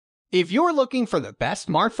If you're looking for the best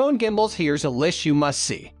smartphone gimbals, here's a list you must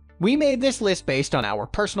see. We made this list based on our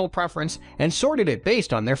personal preference and sorted it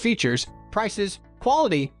based on their features, prices,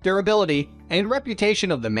 quality, durability, and reputation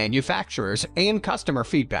of the manufacturers and customer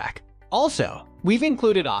feedback. Also, we've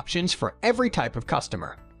included options for every type of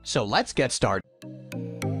customer. So let's get started.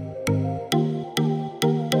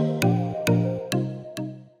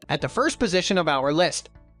 At the first position of our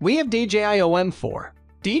list, we have DJI OM4.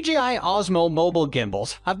 DJI Osmo mobile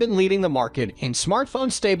gimbals have been leading the market in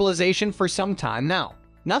smartphone stabilization for some time now.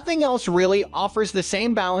 Nothing else really offers the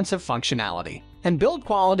same balance of functionality and build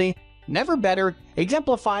quality, never better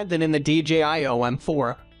exemplified than in the DJI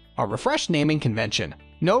OM4, a refreshed naming convention,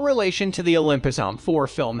 no relation to the Olympus OM4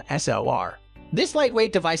 Film SLR. This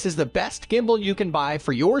lightweight device is the best gimbal you can buy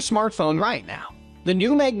for your smartphone right now. The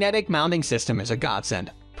new magnetic mounting system is a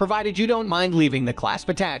godsend, provided you don't mind leaving the clasp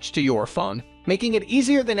attached to your phone, making it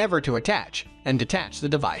easier than ever to attach and detach the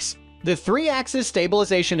device. The 3-axis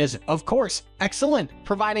stabilization is, of course, excellent,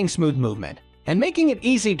 providing smooth movement and making it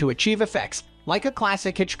easy to achieve effects like a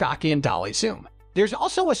classic Hitchcockian dolly zoom. There's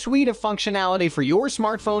also a suite of functionality for your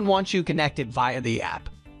smartphone once you connect it via the app.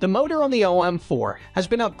 The motor on the OM4 has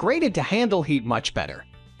been upgraded to handle heat much better,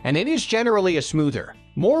 and it is generally a smoother,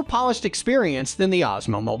 more polished experience than the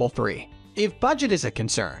Osmo Mobile 3. If budget is a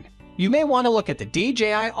concern, you may want to look at the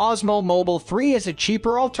DJI Osmo Mobile 3 as a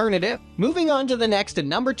cheaper alternative. Moving on to the next at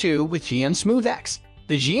number 2 with GN Smooth X.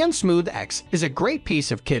 The GN Smooth X is a great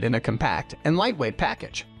piece of kit in a compact and lightweight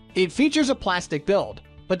package. It features a plastic build,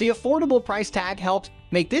 but the affordable price tag helps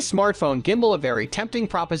make this smartphone gimbal a very tempting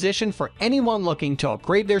proposition for anyone looking to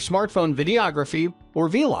upgrade their smartphone videography or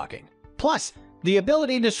vlogging. Plus, the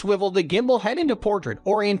ability to swivel the gimbal head into portrait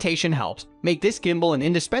orientation helps make this gimbal an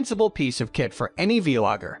indispensable piece of kit for any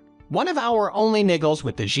vlogger. One of our only niggles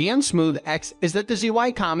with the GN Smooth X is that the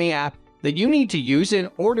ZY app that you need to use in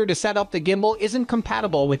order to set up the gimbal isn't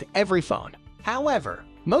compatible with every phone. However,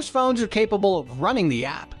 most phones are capable of running the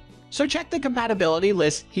app, so check the compatibility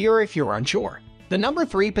list here if you're unsure. The number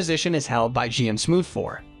 3 position is held by GN Smooth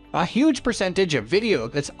 4. A huge percentage of video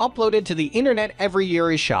that's uploaded to the internet every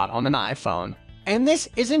year is shot on an iPhone. And this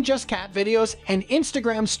isn't just cat videos and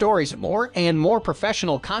Instagram stories. More and more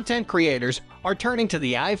professional content creators are turning to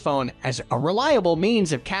the iPhone as a reliable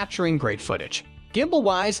means of capturing great footage.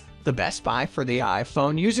 Gimbal-wise, the best buy for the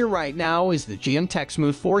iPhone user right now is the GN Tech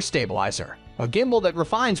Smooth 4 Stabilizer, a gimbal that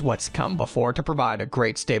refines what's come before to provide a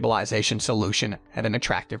great stabilization solution at an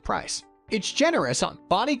attractive price. It's generous on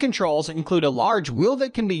body controls, include a large wheel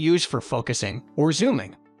that can be used for focusing or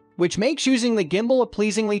zooming, which makes using the gimbal a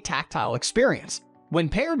pleasingly tactile experience when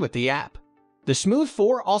paired with the app. The Smooth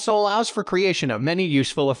 4 also allows for creation of many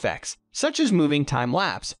useful effects, such as moving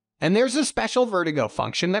time-lapse, and there's a special vertigo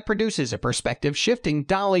function that produces a perspective-shifting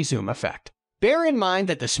dolly zoom effect. Bear in mind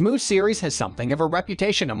that the Smooth series has something of a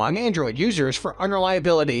reputation among Android users for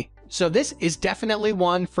unreliability, so this is definitely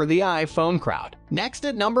one for the iPhone crowd. Next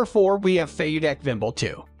at number 4 we have Feiyutech Gimbal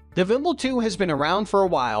 2. The Gimbal 2 has been around for a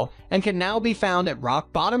while and can now be found at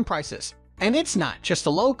rock-bottom prices. And it's not just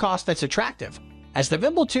the low cost that's attractive, as the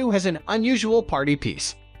Gimbal 2 has an unusual party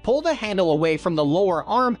piece. Pull the handle away from the lower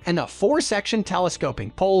arm and a 4-section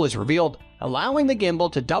telescoping pole is revealed, allowing the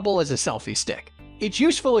gimbal to double as a selfie stick. It's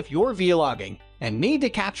useful if you're vlogging and need to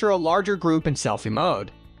capture a larger group in selfie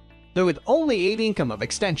mode. Though with only 8 inch of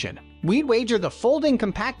extension, we'd wager the folding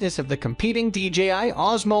compactness of the competing DJI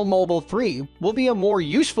Osmo Mobile 3 will be a more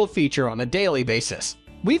useful feature on a daily basis.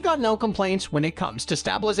 We've got no complaints when it comes to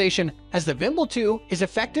stabilization, as the Gimbal 2 is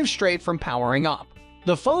effective straight from powering up.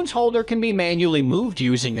 The phone's holder can be manually moved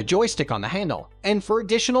using a joystick on the handle, and for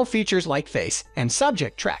additional features like face and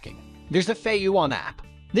subject tracking, there's the Feiyutech app.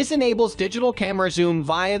 This enables digital camera zoom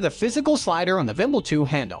via the physical slider on the Gimbal 2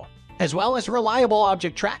 handle, as well as reliable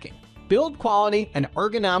object tracking. Build quality and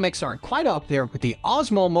ergonomics aren't quite up there with the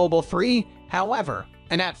Osmo Mobile 3, however,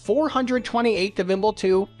 and at 428 the Gimbal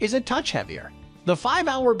 2 is a touch heavier. The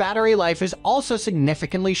 5-hour battery life is also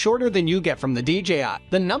significantly shorter than you get from the DJI.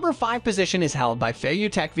 The number 5 position is held by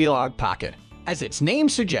Feiyutech Vlog Pocket. As its name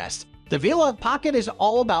suggests, the Vlog Pocket is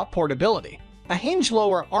all about portability. A hinged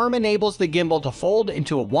lower arm enables the gimbal to fold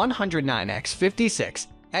into a 109x56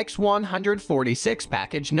 x 146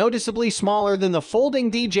 package, noticeably smaller than the folding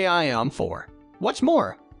DJI OM4. What's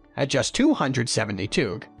more, at just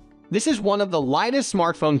 272 g, this is one of the lightest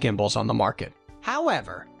smartphone gimbals on the market.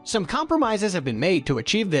 However, some compromises have been made to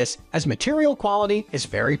achieve this, as material quality is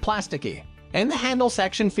very plasticky, and the handle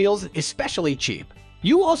section feels especially cheap.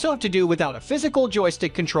 You also have to do without a physical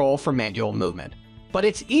joystick control for manual movement, but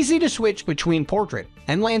it's easy to switch between portrait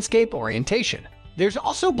and landscape orientation. There's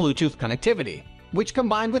also Bluetooth connectivity, which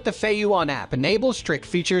combined with the Fayuan app enables trick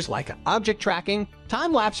features like object tracking,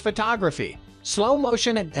 time-lapse photography, slow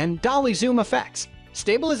motion, and dolly zoom effects.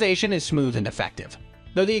 Stabilization is smooth and effective,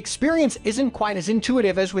 though the experience isn't quite as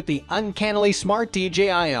intuitive as with the uncannily smart DJI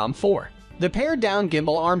OM4. The pared-down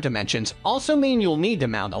gimbal arm dimensions also mean you'll need to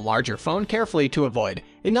mount a larger phone carefully to avoid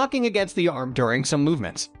it knocking against the arm during some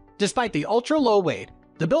movements. Despite the ultra-low weight,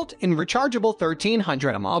 the built-in rechargeable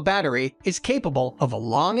 1300 mAh battery is capable of a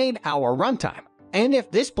long 8-hour runtime. And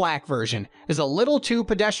if this black version is a little too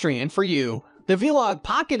pedestrian for you, the Vlog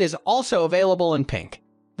Pocket is also available in pink.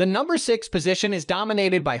 The number 6 position is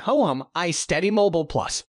dominated by Hohem iSteady Mobile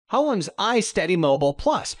Plus. Hohem's iSteady Mobile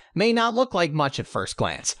Plus may not look like much at first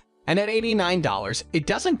glance, and at $89, it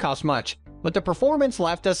doesn't cost much, but the performance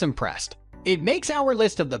left us impressed. It makes our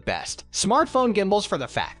list of the best smartphone gimbals for the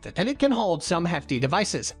fact that it can hold some hefty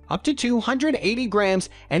devices, up to 280 grams,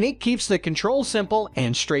 and it keeps the control simple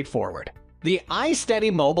and straightforward. The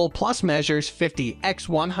iSteady Mobile Plus measures 50 x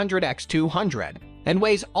 100 x 200 and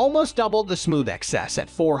weighs almost double the Smooth XS at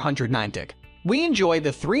 490. We enjoy the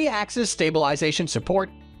 3-axis stabilization support,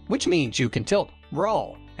 which means you can tilt,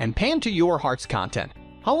 roll, and pan to your heart's content.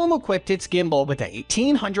 Hohem equipped its gimbal with a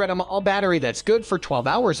 1800 mAh battery that's good for 12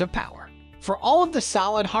 hours of power. For all of the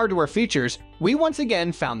solid hardware features, we once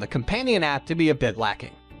again found the companion app to be a bit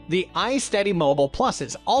lacking. The iSteady Mobile Plus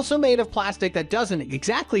is also made of plastic that doesn't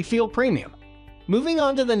exactly feel premium. Moving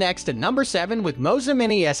on to the next at number 7 with Moza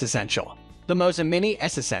Mini S Essential. The Moza Mini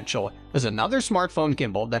S Essential is another smartphone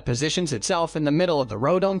gimbal that positions itself in the middle of the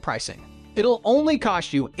road on pricing. It'll only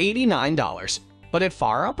cost you $89, but it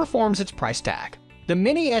far outperforms its price tag. The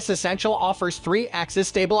Mini S Essential offers 3-axis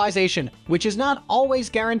stabilization, which is not always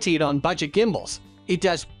guaranteed on budget gimbals. It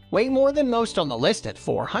does way more than most on the list at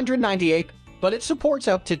 $498, but it supports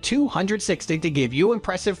up to $260 to give you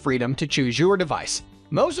impressive freedom to choose your device.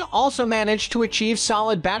 Moza also managed to achieve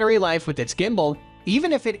solid battery life with its gimbal,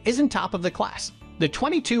 even if it isn't top of the class. The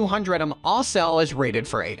 2200 mAh cell is rated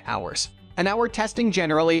for 8 hours, and our testing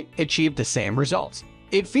generally achieved the same results.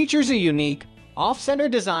 It features a unique, off-center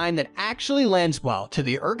design that actually lends well to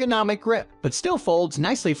the ergonomic grip, but still folds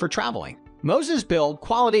nicely for traveling. Moza's build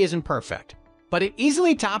quality isn't perfect, but it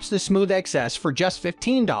easily tops the Smooth XS for just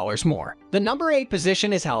 $15 more. The number 8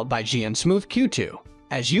 position is held by GN Smooth Q2.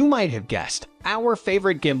 As you might have guessed, our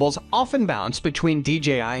favorite gimbals often bounce between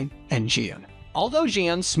DJI and GN. Although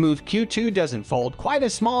GN's Smooth Q2 doesn't fold quite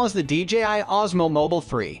as small as the DJI Osmo Mobile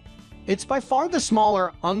 3, it's by far the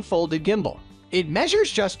smaller, unfolded gimbal. It measures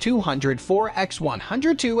just 204 x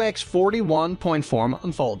 102 x 41.4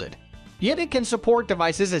 unfolded, yet it can support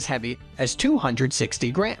devices as heavy as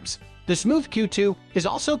 260 grams. The Smooth Q2 is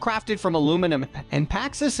also crafted from aluminum and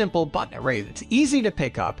packs a simple button array that's easy to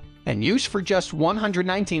pick up and use for just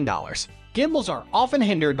 $119. Gimbals are often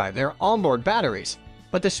hindered by their onboard batteries,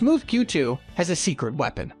 but the Smooth Q2 has a secret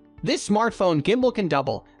weapon. This smartphone gimbal can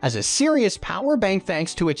double as a serious power bank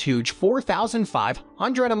thanks to its huge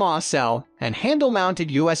 4500 mAh cell and handle-mounted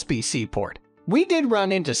USB-C port. We did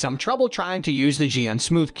run into some trouble trying to use the GN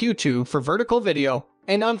Smooth Q2 for vertical video,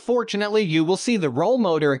 and unfortunately you will see the roll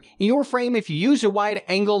motor in your frame if you use a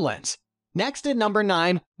wide-angle lens. Next at number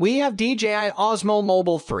 9, we have DJI Osmo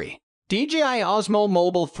Mobile 3. DJI Osmo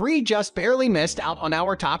Mobile 3 just barely missed out on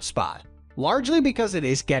our top spot, largely because it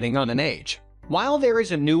is getting on an age. While there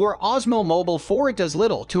is a newer Osmo Mobile 4, it does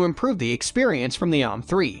little to improve the experience from the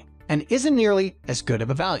OM3, and isn't nearly as good of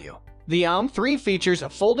a value. The OM3 features a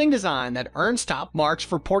folding design that earns top marks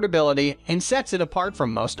for portability and sets it apart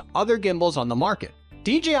from most other gimbals on the market.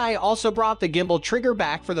 DJI also brought the gimbal trigger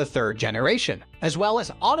back for the 3rd generation, as well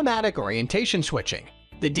as automatic orientation switching.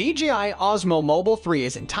 The DJI Osmo Mobile 3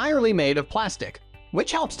 is entirely made of plastic,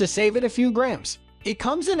 which helps to save it a few grams. It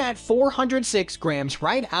comes in at 406 grams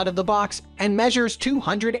right out of the box and measures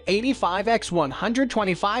 285 x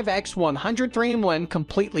 125 x 103 when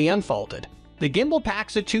completely unfolded. The gimbal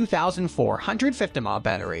packs a 2450 mAh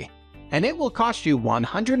battery, and it will cost you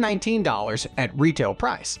 $119 at retail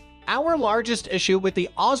price. Our largest issue with the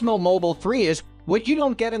Osmo Mobile 3 is what you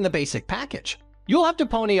don't get in the basic package. You'll have to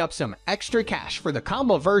pony up some extra cash for the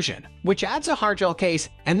combo version, which adds a hardgel case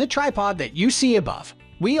and the tripod that you see above.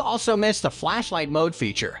 We also missed the flashlight mode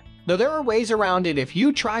feature, though there are ways around it if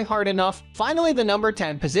you try hard enough. Finally, the number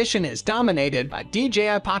 10 position is dominated by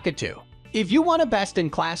DJI Pocket 2. If you want a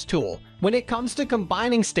best-in-class tool when it comes to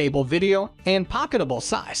combining stable video and pocketable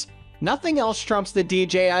size, nothing else trumps the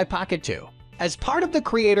DJI Pocket 2. As part of the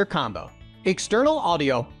creator combo, external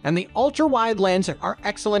audio and the ultra-wide lens are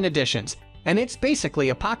excellent additions, and it's basically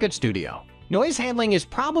a pocket studio. Noise handling is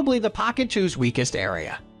probably the Pocket 2's weakest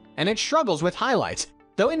area, and it struggles with highlights,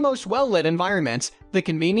 Though in most well-lit environments, the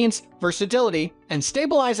convenience, versatility, and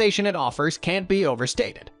stabilization it offers can't be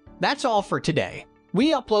overstated. That's all for today.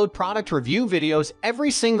 We upload product review videos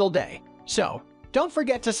every single day, so don't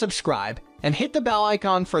forget to subscribe and hit the bell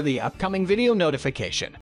icon for the upcoming video notification.